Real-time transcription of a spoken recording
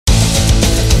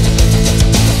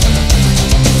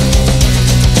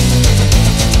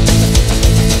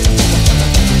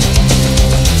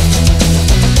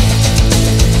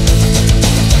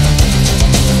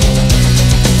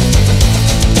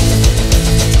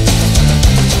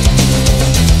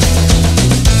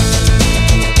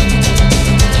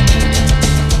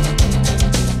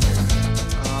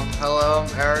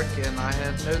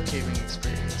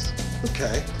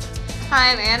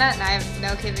Hi, I'm Anna, and I have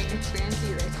no caving experience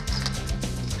either.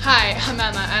 Hi, I'm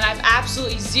Emma, and I have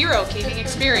absolutely zero caving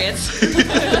experience.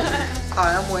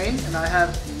 Hi, I'm Wayne, and I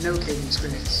have no caving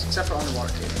experience, except for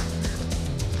underwater caving.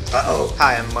 Uh-oh.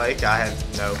 Hi, I'm Mike. I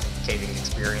have no caving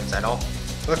experience at all.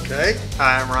 Okay.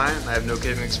 Hi, I'm Ryan. I have no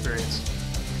caving experience.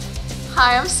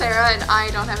 Hi, I'm Sarah, and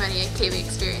I don't have any caving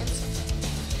experience.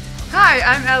 Hi,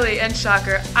 I'm Ellie, and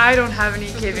shocker, I don't have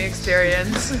any caving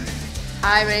experience.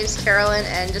 Hi, my name's Carolyn,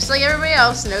 and just like everybody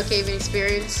else, no caving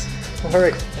experience. All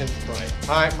right. And Brian.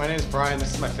 Hi, my name is Brian.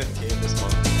 This is my 5th cave this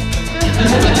month.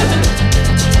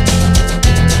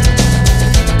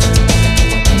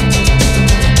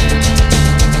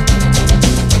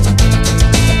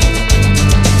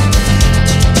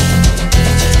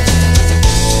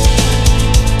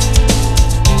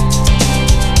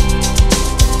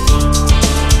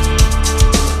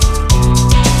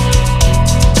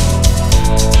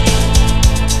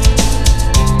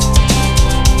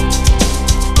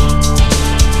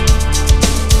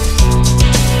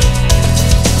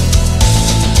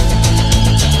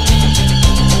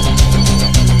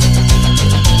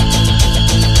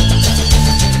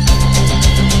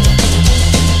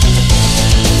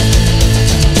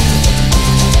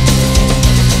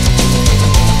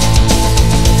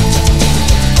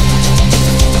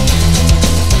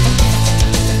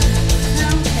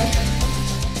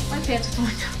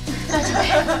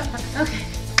 Okay.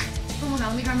 Oh my god,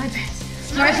 let me grab my pants.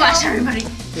 Sorry, flash everybody.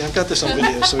 Yeah, I've got this on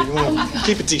video, so you want to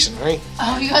keep it decent, right?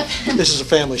 Oh, you got that? This is a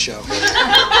family show.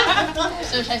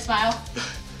 So should I smile?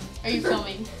 Are you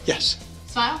filming? Yes.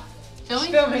 Smile?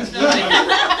 Filming? Filming.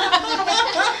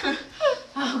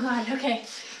 Oh god, okay.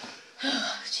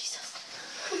 Oh, Jesus.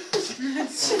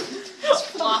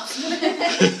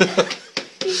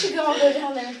 You should go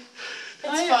down there.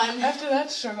 It's fun. After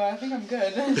that struggle, I think I'm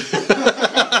good.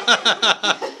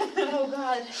 Oh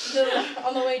god. No,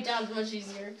 on the way down, it's much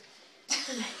easier.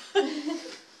 I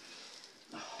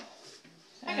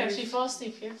can actually fall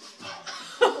asleep here.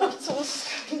 It's almost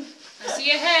scary. I see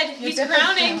your head. He's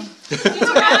crowning.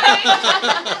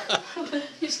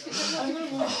 He's crowning.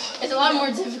 It's a lot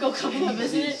more difficult coming up,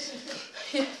 isn't it?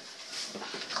 Yeah.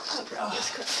 Oh, bro, this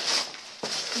crap.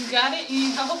 You got it? You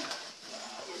need help?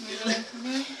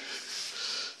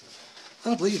 I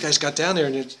don't believe you guys got down there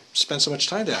and you spent so much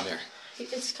time down there.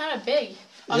 It's kind of big.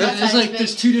 Yeah,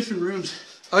 There's 2 different rooms.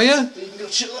 Oh yeah? You can go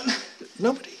chilling.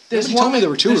 Nobody told me there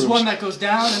were 2 rooms. There's one that goes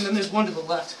down, and then there's one to the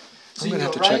left. So I'm you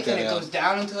gonna go have to check right, that and it out. goes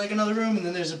down into like another room, and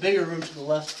then there's a bigger room to the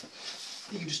left.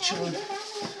 You can just chill in.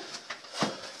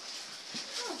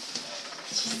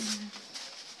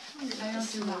 I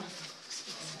don't do that.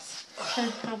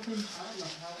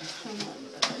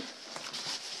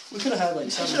 We could have had like I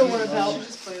some. should have worn a belt.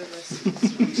 Just play with this.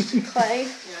 Clay?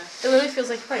 Yeah. It literally feels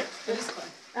like clay. It is clay.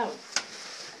 Oh.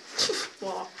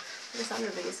 Well, I guess I'm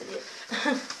the biggest idiot.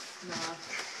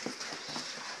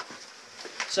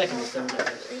 Second or third.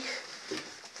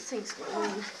 This thing's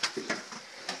going.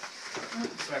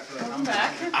 Welcome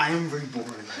back. I am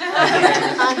reborn.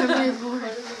 I'm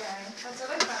reborn.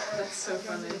 That's so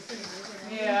funny.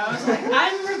 Yeah, I was like,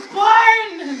 I'm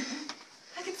reborn!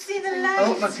 I can see the light.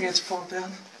 Oh, my pants fall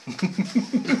down.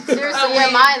 Seriously, yeah,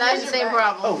 mine. I have the same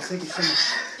problem. Oh, thank you so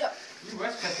much. Yep. You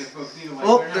Westchester folks need to like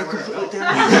Oh, learn they're how to wear a completely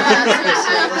belt.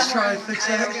 down. Let's try and fix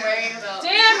that.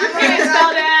 Damn, your pants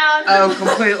fell down! Oh,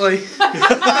 completely. Oh,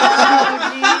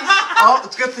 jeez. Oh,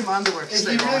 it's good thing my underwear can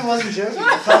stay on. wasn't joking.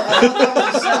 I thought that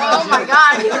was Oh my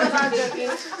god, he was not joking.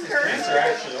 Pants are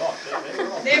actually off.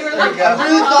 They were I like,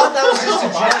 really thought that was just a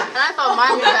joke. And I thought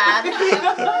mine was bad.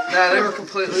 Nah, they were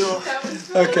completely off.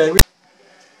 Okay.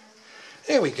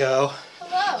 There we go.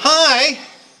 Hello. Hi.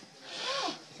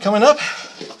 Coming up?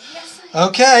 Yes,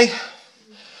 Okay.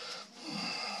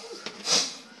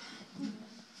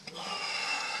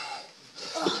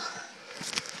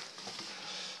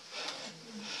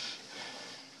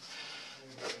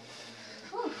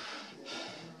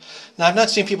 Now, I've not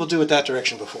seen people do it that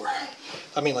direction before.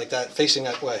 I mean, like that, facing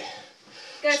that way.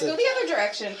 Guys, go the other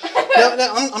direction.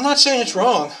 No, I'm not saying it's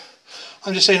wrong.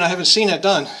 I'm just saying I haven't seen that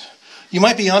done. You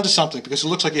might be onto something because it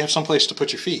looks like you have some place to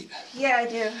put your feet. Yeah, I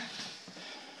do.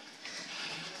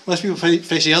 Most people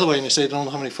face the other way and they say they don't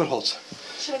know how many footholds.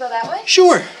 Should I go that way?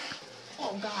 Sure.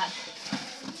 Oh god.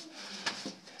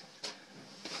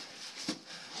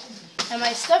 Am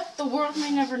I stuck? The world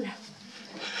may never know.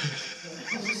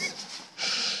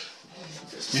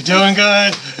 You're doing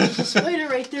good. Spider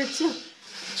right there too.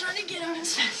 I'm trying to get out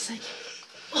as fast as I can.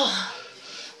 Oh.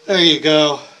 There you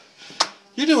go.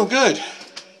 You're doing good.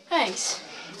 Thanks.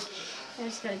 I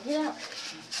just gotta get out.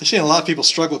 I've seen a lot of people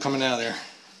struggle coming out of there.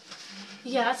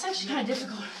 Yeah, that's actually kind of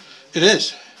difficult. It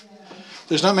is.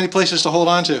 There's not many places to hold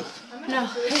on to. No.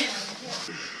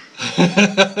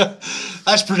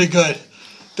 That's pretty good.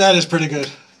 That is pretty good.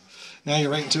 Now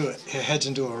you're right into it. Your head's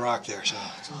into a rock there, so.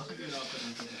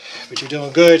 But you're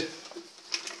doing good.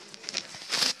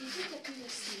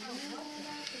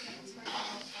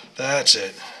 That's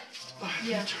it.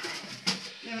 Yeah.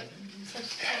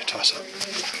 Toss up.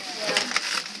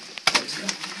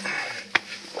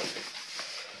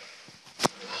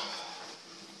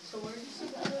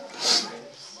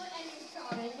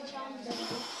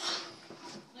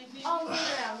 Oh, no.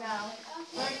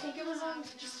 I think it was on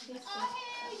just Facebook.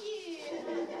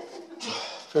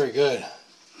 Very good.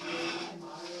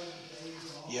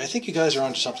 Yeah, I think you guys are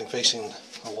onto something facing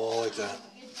a wall like that.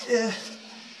 Yeah.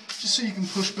 Just so you can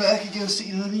push back against it,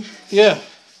 you know what I mean? Yeah.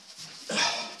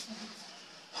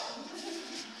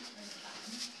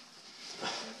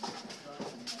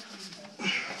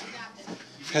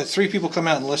 Had 3 people come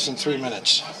out in less than 3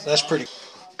 minutes. That's pretty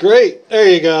great. There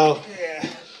you go.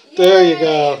 There you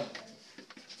go.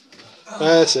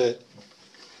 That's it.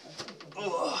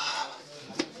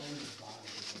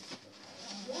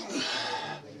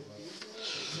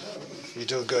 You're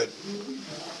doing good.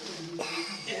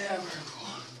 Yeah, very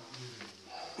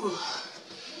cool.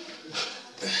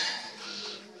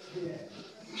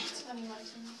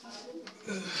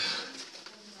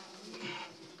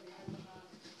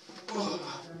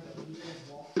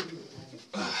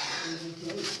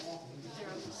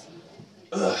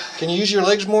 Can you use your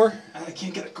legs more? I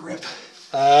can't get a grip.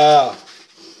 Ah.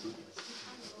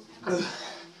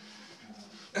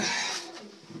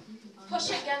 Push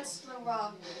against the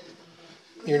rock.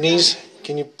 Your knees,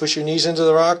 can you push your knees into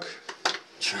the rock?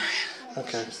 Try.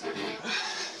 Okay.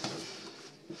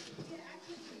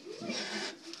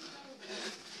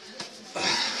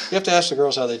 You have to ask the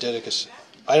girls how they did it, because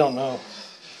I don't know.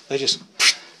 They just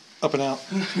up and out.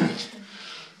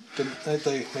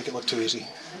 They make it look too easy.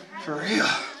 For real.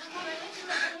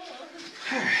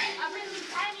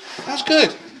 That's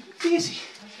good. Easy.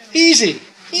 Easy.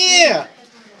 Yeah.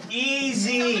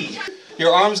 Easy.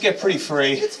 Your arms get pretty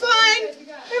free. It's fine.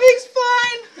 Everything's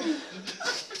fine.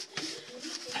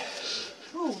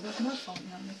 Oh, that's not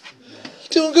falling on me.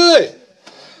 You're doing good.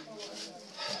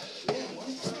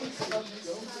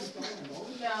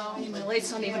 My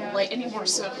light's not even light anymore,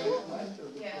 so.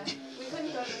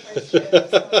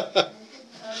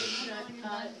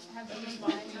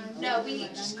 No, we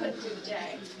just couldn't do the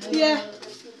day. Yeah.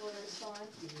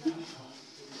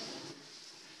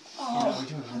 Oh,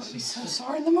 I'll be so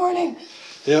sore in the morning.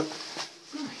 Yep.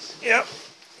 Yep.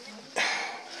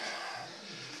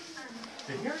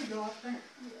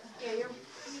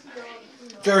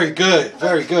 Very good.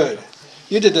 Very good.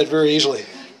 You did that very easily.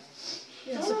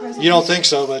 You don't think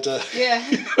so, but Yeah.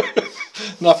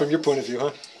 not from your point of view,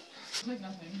 huh? Like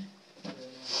nothing.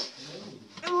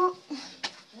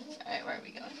 Alright, where are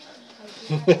we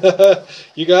going?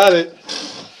 You got it.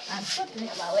 I'm slipping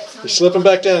it. My legs You're slipping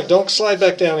back down. Don't slide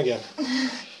back down again.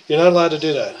 You're not allowed to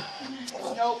do that.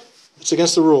 Nope. It's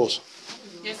against the rules.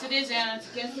 Yes, it is, Anna. It's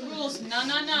against the rules. No,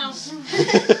 no, no.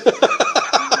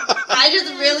 I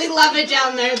just really love it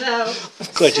down there, though. I'm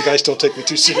glad you guys don't take me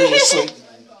too seriously.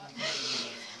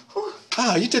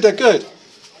 Ah, you did that good.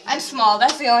 I'm small.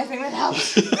 That's the only thing that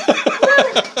helps.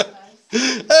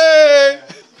 Hey!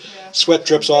 Sweat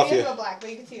drips off you. Go black, but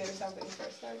you can see there's something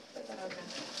first. So put that over.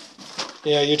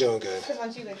 Yeah, you're doing good. Because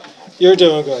once you like that, You're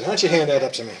doing good. Why don't you hand that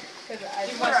up to me?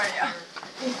 where are you?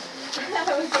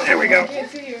 There we go. I can't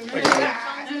see you.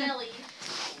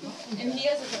 And he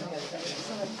has a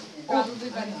probably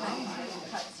by the time he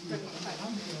cuts pretty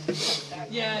much.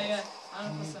 Yeah. I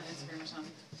don't know if it's on Instagram or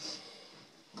something.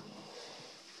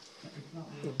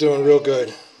 Doing real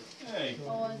good. Hey.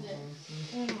 What was it?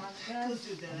 Let's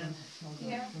do that end.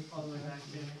 Yeah. All the way back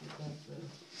there.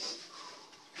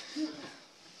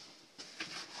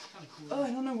 Oh,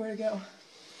 I don't know where to go.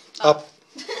 Up.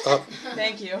 Up.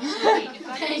 Thank you.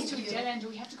 Thank To a dead end, do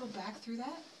we have to go back through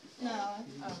that? No.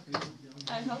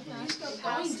 I hope not.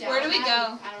 Going down. Where do we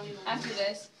go I don't even know. after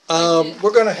this?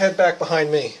 We're going to head back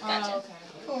behind me. Oh, okay.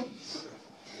 Cool.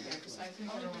 I think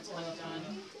everyone's kind of done.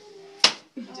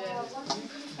 You did.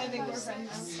 I think we're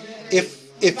friends.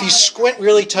 If you squint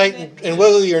really tight and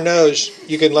wiggle your nose,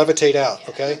 you can levitate out,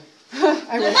 okay?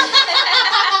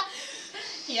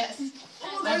 Yes.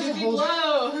 There's a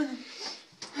blow.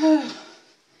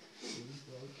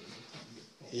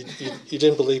 You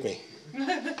didn't believe me.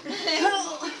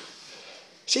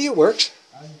 See, it works.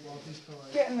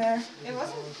 Getting there. It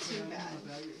wasn't too bad.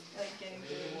 Like getting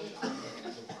through.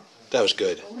 That was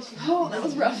good. Oh, that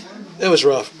was rough. That was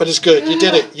rough, but it's good. You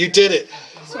did it. You did it.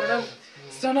 Sort of.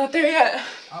 Still not there yet.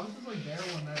 I was just like there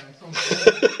one night. I saw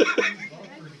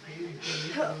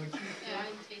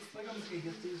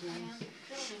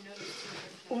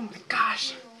Oh my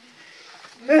gosh.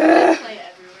 Play everywhere,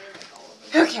 like all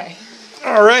of it. Okay.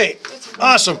 All right.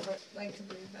 Awesome. Like to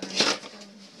breathe better.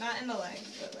 Not in the legs,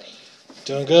 but like.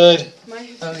 Doing good.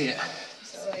 Oh yeah.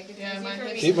 So like it's easy for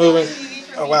me. Keep moving.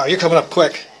 Oh wow, you're coming up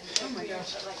quick. Oh my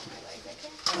gosh.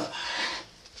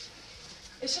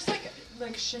 It's just like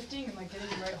shifting and like getting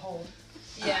the right hold.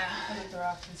 Yeah. And like the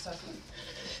rock and stuff.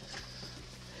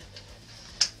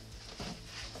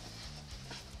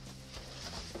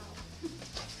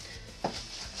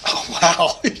 Oh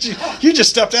wow, you just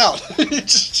stepped out. Fine for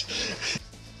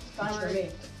me.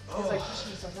 It's like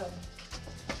pushing yourself up.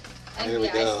 Here we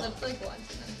I go. slipped like once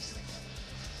and then just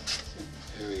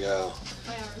Here we go.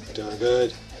 my arm was like, Doing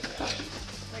good.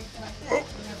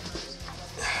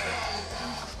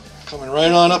 Coming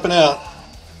right on up and out.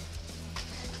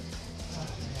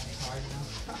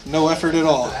 No effort at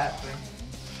all.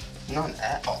 None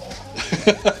at all.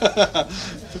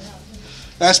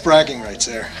 That's bragging rights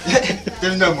there.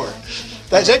 There's no more.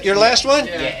 That's it? Your last one?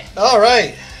 Yeah. All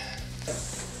right.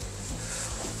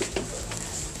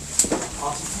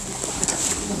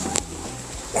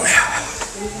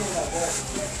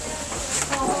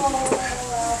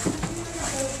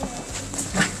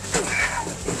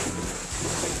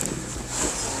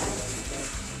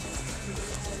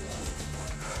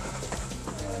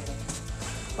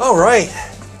 All right.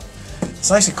 It's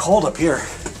nice and cold up here.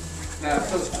 Yeah, it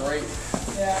feels great.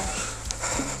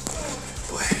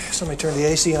 Somebody turned the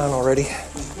AC on already.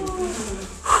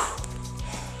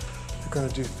 We're going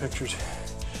to do pictures.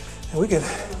 And we could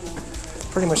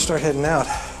pretty much start heading out.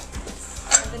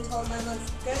 I've been told mine looks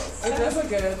good. It does look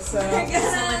good, so. I'm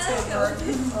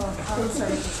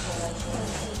sorry.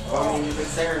 Well, I mean, you've been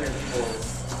staring at people.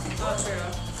 Oh, true.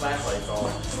 Flashlights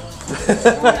on.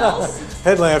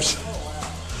 Headlamps.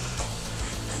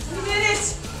 We did it!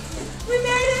 We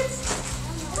made it!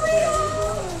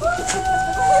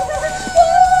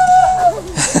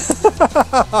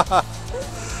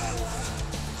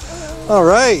 All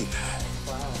right.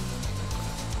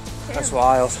 That's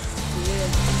wild.